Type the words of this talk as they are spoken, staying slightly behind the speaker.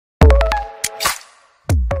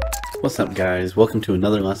What's up guys, welcome to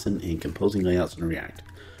another lesson in composing layouts in React.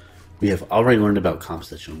 We have already learned about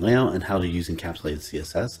compositional layout and how to use encapsulated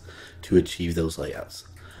CSS to achieve those layouts.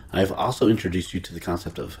 I have also introduced you to the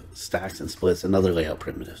concept of stacks and splits and other layout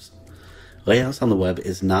primitives. Layouts on the web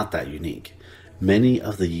is not that unique. Many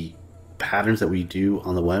of the patterns that we do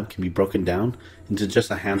on the web can be broken down into just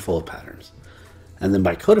a handful of patterns. And then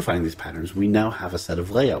by codifying these patterns, we now have a set of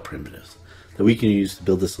layout primitives that we can use to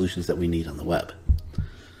build the solutions that we need on the web.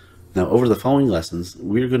 Now, over the following lessons,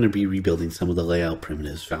 we're going to be rebuilding some of the layout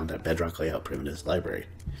primitives found at Bedrock Layout Primitives library.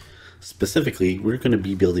 Specifically, we're going to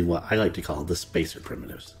be building what I like to call the spacer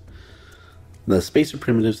primitives. The spacer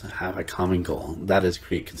primitives have a common goal, that is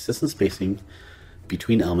create consistent spacing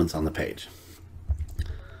between elements on the page.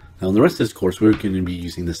 Now, in the rest of this course, we're going to be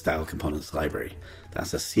using the style components library.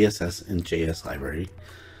 That's a CSS and JS library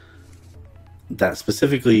that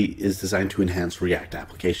specifically is designed to enhance React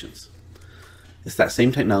applications. It's that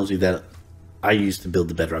same technology that I use to build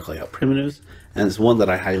the Bedrock layout primitives, and it's one that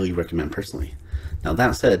I highly recommend personally. Now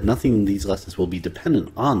that said, nothing in these lessons will be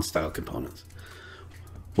dependent on style components.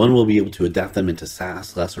 One will be able to adapt them into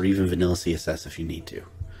Sass, Less, or even vanilla CSS if you need to.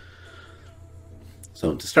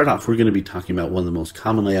 So to start off, we're going to be talking about one of the most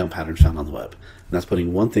common layout patterns found on the web, and that's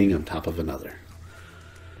putting one thing on top of another.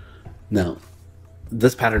 Now,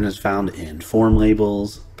 this pattern is found in form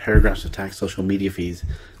labels, paragraphs of text, social media feeds.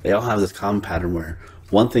 They all have this common pattern where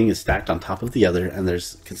one thing is stacked on top of the other and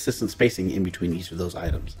there's consistent spacing in between each of those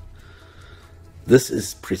items. This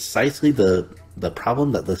is precisely the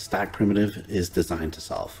problem that the stack primitive is designed to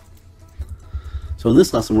solve. So in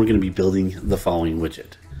this lesson, we're going to be building the following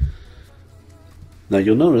widget. Now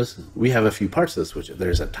you'll notice we have a few parts of this widget.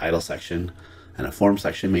 There's a title section and a form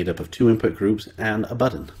section made up of two input groups and a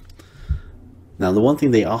button. Now, the one thing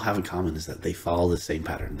they all have in common is that they follow the same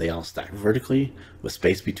pattern. They all stack vertically with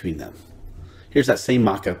space between them. Here's that same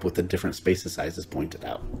mock-up with the different space sizes pointed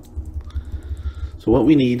out. So what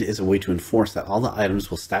we need is a way to enforce that all the items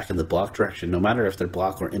will stack in the block direction, no matter if they're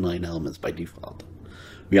block or inline elements by default.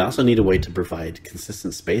 We also need a way to provide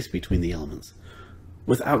consistent space between the elements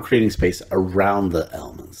without creating space around the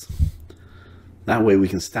elements. That way we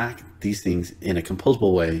can stack these things in a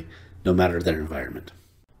composable way, no matter their environment.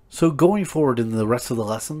 So going forward in the rest of the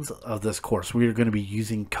lessons of this course, we are going to be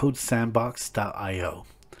using codesandbox.io.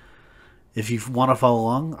 If you want to follow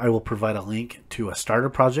along, I will provide a link to a starter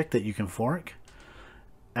project that you can fork.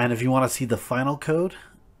 And if you want to see the final code,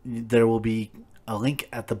 there will be a link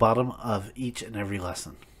at the bottom of each and every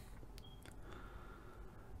lesson.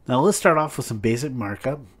 Now let's start off with some basic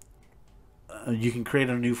markup. You can create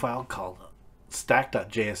a new file called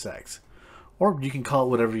stack.jsx. Or you can call it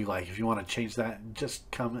whatever you like. If you want to change that,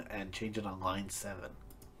 just come and change it on line 7.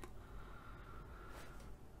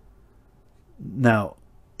 Now,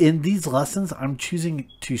 in these lessons, I'm choosing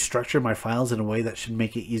to structure my files in a way that should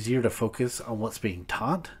make it easier to focus on what's being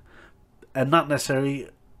taught, and not necessarily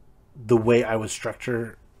the way I would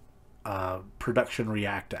structure a production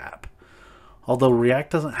React app. Although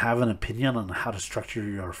React doesn't have an opinion on how to structure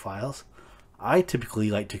your files, I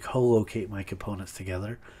typically like to co-locate my components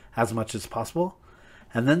together as much as possible,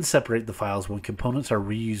 and then separate the files when components are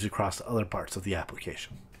reused across other parts of the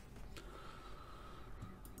application.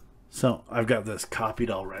 So I've got this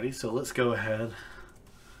copied already, so let's go ahead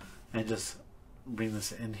and just bring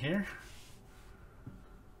this in here.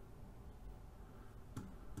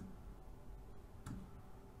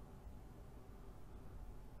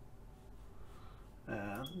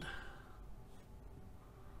 And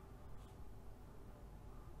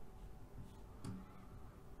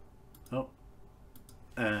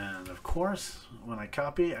and of course, when I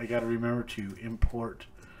copy, I got to remember to import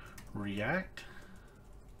React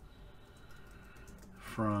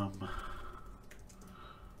from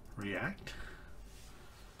React.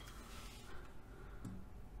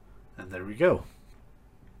 And there we go.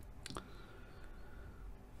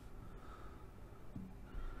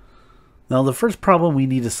 Now the first problem we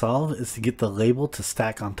need to solve is to get the label to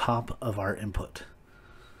stack on top of our input.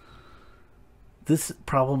 This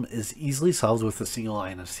problem is easily solved with a single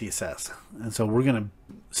line of CSS. And so we're going to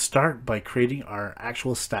start by creating our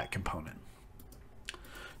actual stack component.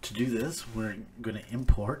 To do this, we're going to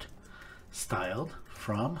import styled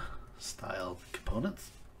from styled components.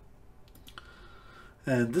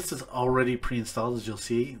 And this is already pre-installed, as you'll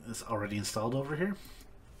see. It's already installed over here.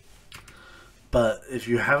 But if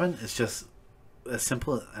you haven't, it's just as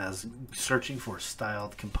simple as searching for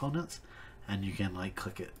styled components, and you can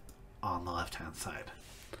click it on the left hand side.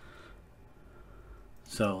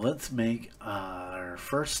 So let's make our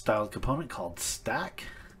first styled component called stack,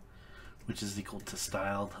 which is equal to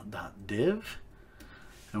styled.div.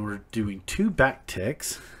 And we're doing 2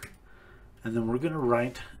 backticks And then we're going to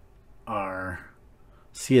write our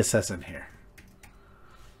CSS in here.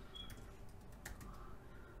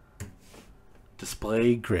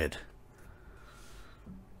 Display grid.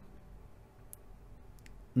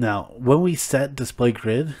 Now, when we set display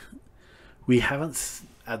grid, we haven't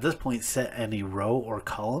at this point set any row or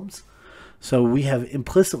columns. So we have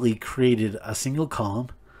implicitly created a single column,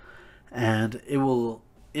 and it will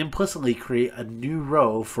implicitly create a new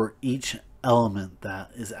row for each element that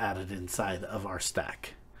is added inside of our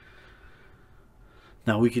stack.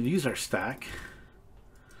 Now we can use our stack.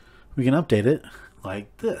 We can update it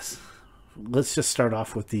like this. Let's just start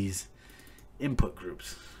off with these input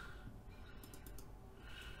groups.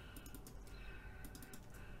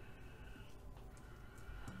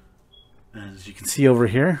 As you can see over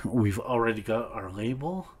here, we've already got our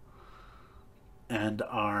label and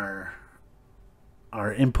our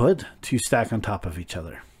input to stack on top of each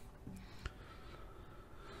other.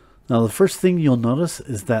 Now the first thing you'll notice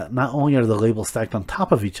is that not only are the labels stacked on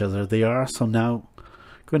top of each other, they are also now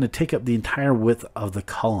going to take up the entire width of the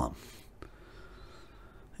column.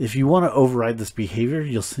 If you want to override this behavior,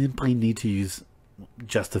 you'll simply need to use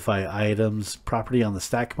justify items property on the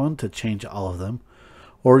stack one to change all of them,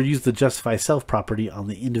 or use the justify self property on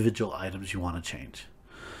the individual items you want to change.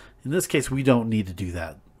 In this case, we don't need to do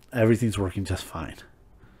that. Everything's working just fine.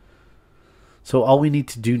 So all we need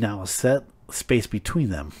to do now is set space between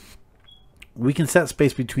them. We can set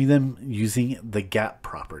space between them using the gap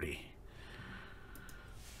property.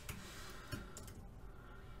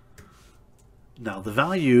 Now the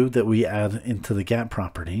value that we add into the gap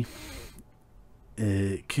property,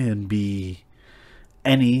 it can be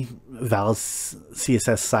any valid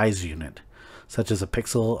CSS size unit, such as a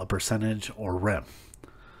pixel, a percentage, or rem.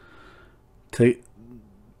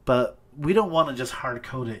 But we don't want to just hard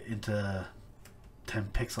code it into 10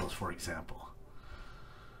 pixels, for example.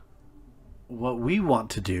 What we want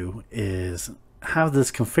to do is have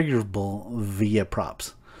this configurable via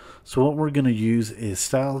props. So what we're going to use is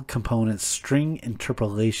style component string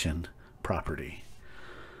interpolation property.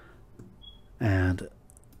 And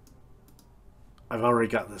I've already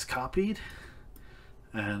got this copied,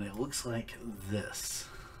 and it looks like this.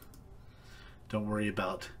 Don't worry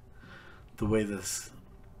about the way this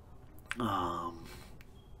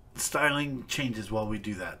styling changes while we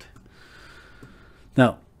do that.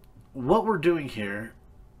 Now, what we're doing here,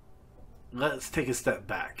 let's take a step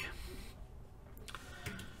back.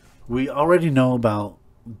 We already know about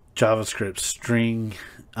JavaScript's string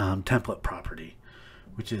template property,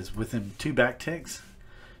 which is within 2 backticks.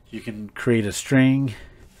 You can create a string.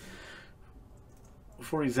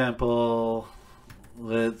 For example,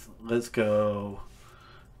 let's go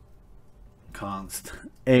const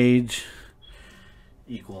age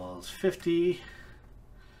equals 50,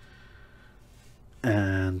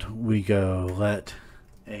 and we go let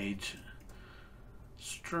age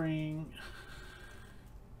string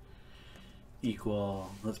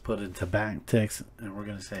equal, let's put it into backticks, and we're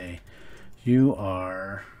going to say you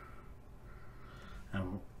are,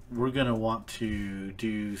 and we're going to want to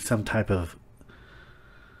do some type of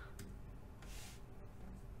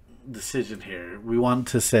decision here. We want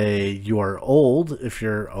to say you are old if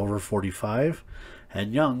you're over 45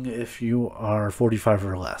 and young if you are 45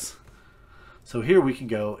 or less. So here we can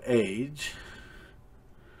go age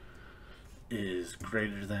is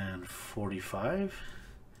greater than 45.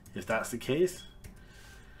 If that's the case,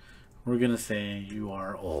 we're going to say you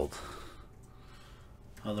are old.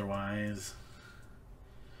 Otherwise,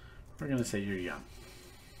 we're going to say you're young.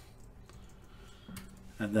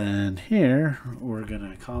 And then here, we're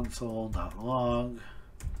going to console.log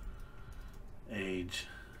age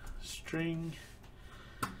string.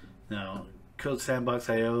 Now, code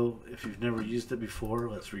sandbox.io, if you've never used it before,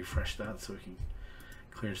 let's refresh that so we can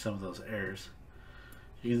clear some of those errors.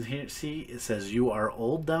 You can see it says you are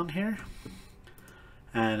old down here.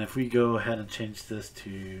 And if we go ahead and change this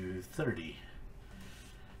to 30,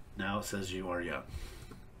 now it says you are young.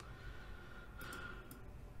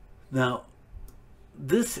 Now,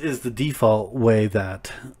 this is the default way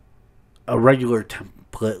that a regular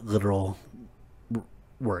template literal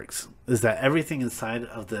works, is that everything inside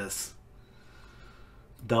of this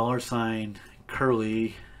 $,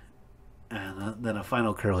 curly, and then a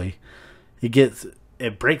final curly,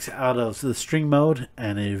 it breaks out of the string mode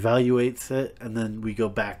and it evaluates it, and then we go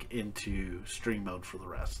back into string mode for the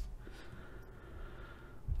rest.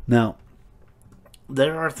 Now,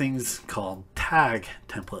 there are things called tag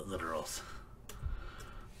template literals.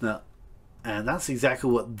 Now, and that's exactly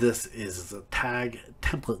what this is a tag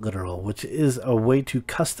template literal, which is a way to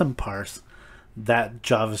custom parse that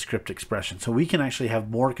JavaScript expression. So we can actually have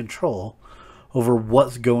more control over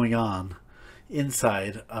what's going on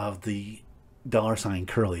inside of the $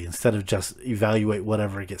 curly instead of just evaluate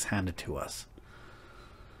whatever gets handed to us.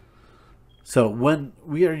 So when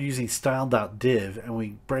we are using style.div and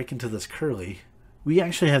we break into this curly, we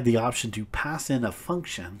actually have the option to pass in a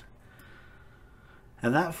function,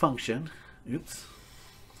 and that function,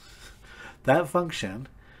 that function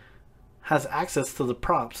has access to the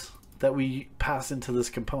props that we pass into this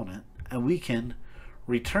component, and we can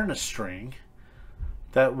return a string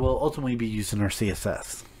that will ultimately be used in our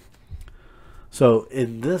CSS. So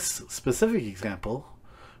in this specific example,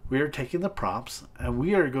 we are taking the props, and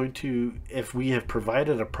we are going to, if we have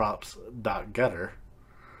provided a props.getter,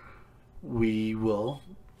 we will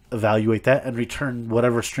evaluate that and return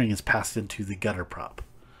whatever string is passed into the getter prop.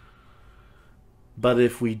 But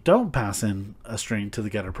if we don't pass in a string to the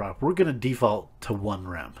getter prop, we're going to default to 1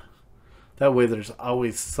 rem. That way there's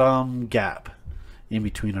always some gap in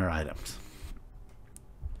between our items.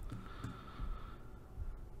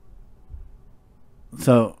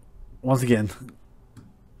 So once again,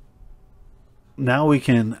 now we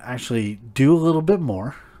can actually do a little bit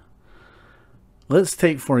more. Let's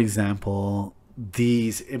take, for example,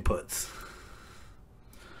 these inputs.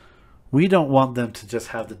 We don't want them to just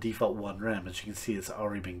have the default 1 rem. As you can see, it's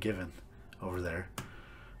already been given over there.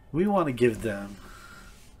 We want to give them,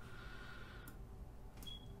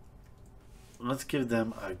 let's give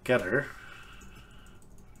them a getter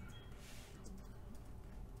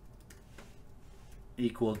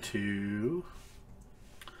equal to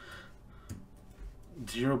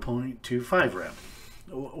 0.25 rem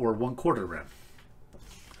or 1/4 rem.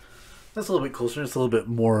 That's a little bit closer. It's a little bit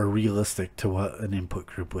more realistic to what an input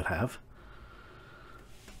group would have.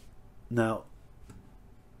 Now,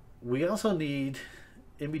 we also need,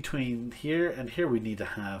 in between here and here, we need to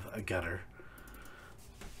have a getter.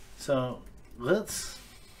 So let's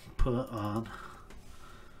put on,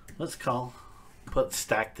 put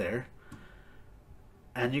stack there.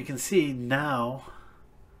 And you can see now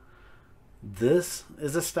this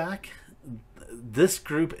is a stack. This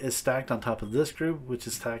group is stacked on top of this group, which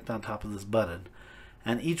is stacked on top of this button.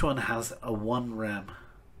 And each one has a 1 rem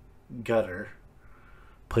getter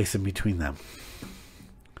placed in between them.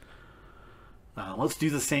 Let's do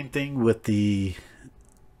the same thing with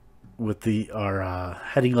our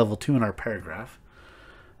heading level 2 in our paragraph.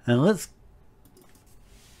 And let's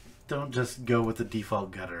don't just go with the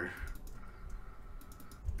default getter.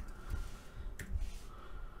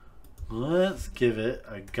 Let's give it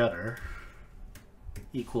a getter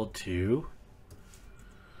equal to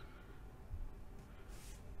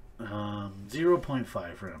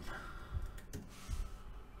 0.5 rem.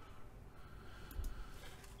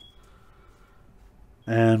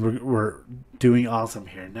 And we're doing awesome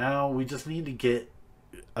here. Now we just need to get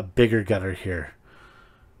a bigger getter here.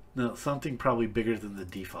 Now something probably bigger than the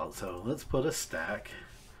default. So let's put a stack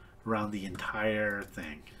around the entire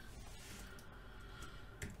thing.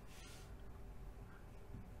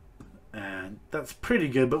 And that's pretty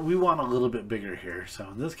good, but we want a little bit bigger here. So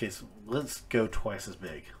in this case, let's go twice as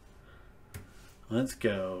big. Let's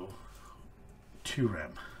go 2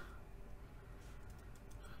 rem.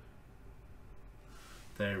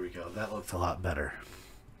 There we go. That looks a lot better.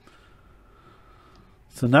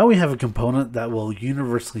 So now we have a component that will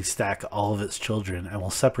universally stack all of its children and will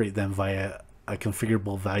separate them via a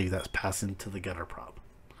configurable value that's passed into the getter prop.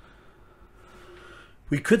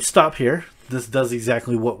 We could stop here. This does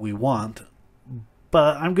exactly what we want,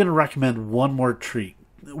 but I'm going to recommend one more tweak,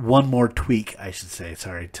 I should say,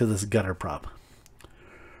 to this getter prop.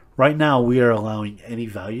 Right now we are allowing any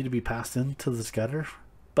value to be passed into this getter,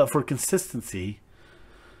 but for consistency,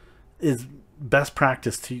 it's best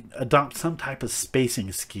practice to adopt some type of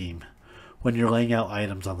spacing scheme when you're laying out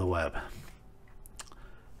items on the web.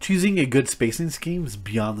 Choosing a good spacing scheme is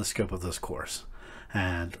beyond the scope of this course,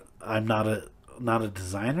 and I'm not a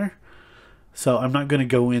designer, so I'm not going to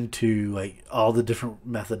go into like all the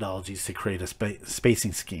different methodologies to create a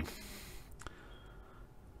spacing scheme.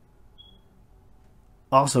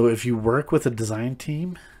 Also, if you work with a design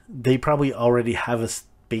team, they probably already have a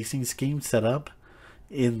spacing scheme set up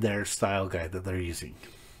in their style guide that they're using.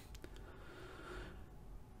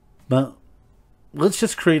 But let's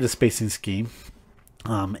just create a spacing scheme.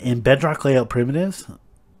 In Bedrock layout primitives,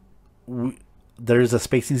 there's a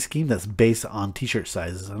spacing scheme that's based on t-shirt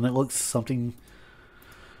sizes, and it looks something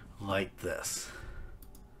like this.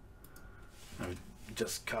 I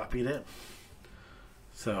just copied it.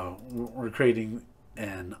 So we're creating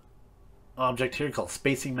an object here called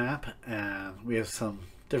spacing map, and we have some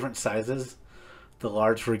different sizes. The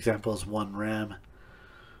large, for example, is 1 rem.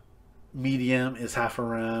 Medium is 0.5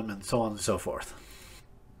 rem, and so on and so forth.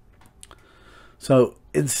 So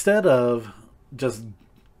instead of just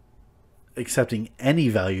accepting any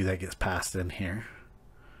value that gets passed in here.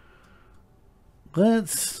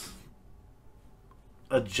 Let's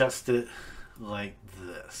adjust it like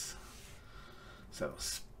this. So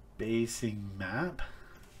spacing map,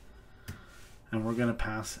 and we're going to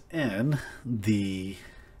pass in the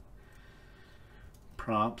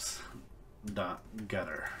props.getter.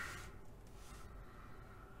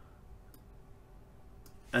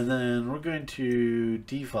 And then we're going to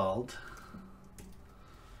default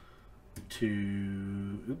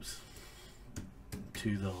to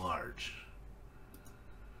the large.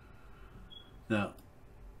 Now,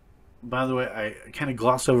 by the way, I kind of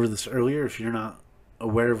glossed over this earlier. If you're not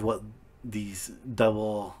aware of what these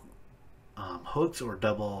double hooks or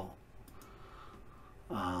double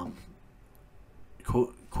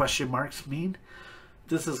question marks mean,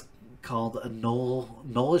 this is called a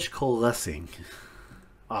nullish coalescing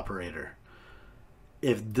operator.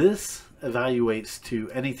 If this evaluates to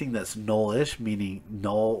anything that's nullish, meaning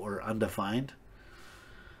null or undefined,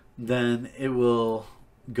 then it will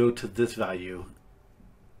go to this value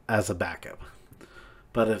as a backup.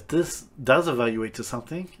 But if this does evaluate to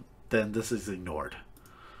something, then this is ignored.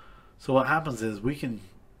 So what happens is we can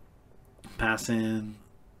pass in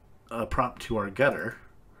a prop to our getter,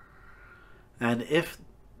 and if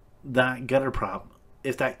that getter prop,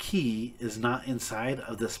 if that key is not inside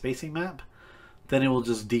of the spacing map, then it will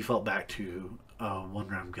just default back to a one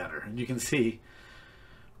rem getter. And you can see,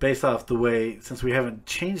 based off the way, since we haven't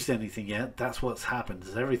changed anything yet, that's what's happened,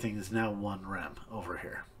 is everything is now one rem over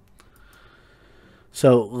here.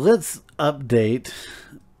 So let's update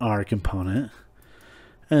our component,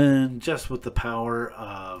 and just with the power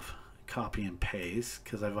of copy and paste,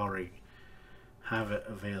 because I've already have it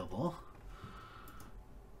available,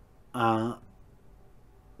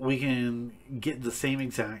 we can get the same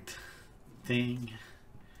exact thing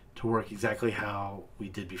to work exactly how we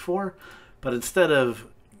did before, but instead of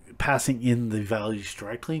passing in the values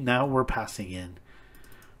directly, now we're passing in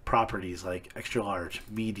properties like extra large,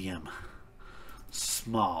 medium,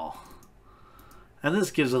 small, and this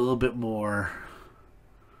gives a little bit more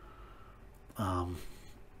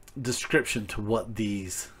description to what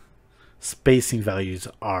these spacing values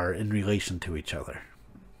are in relation to each other.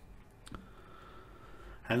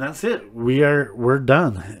 And that's it. We're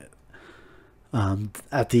done.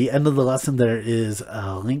 At the end of the lesson, there is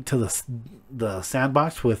a link to the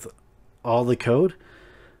sandbox with all the code,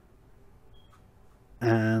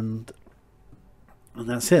 and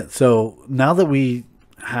that's it. So now that we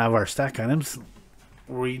have our stack items,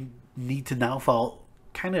 we need to now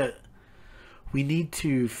we need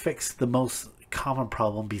to fix the most common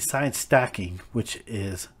problem besides stacking, which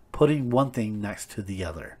is putting one thing next to the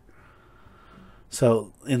other.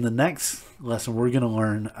 So in the next lesson, we're going to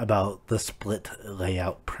learn about the split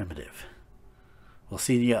layout primitive. We'll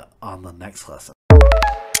see you on the next lesson.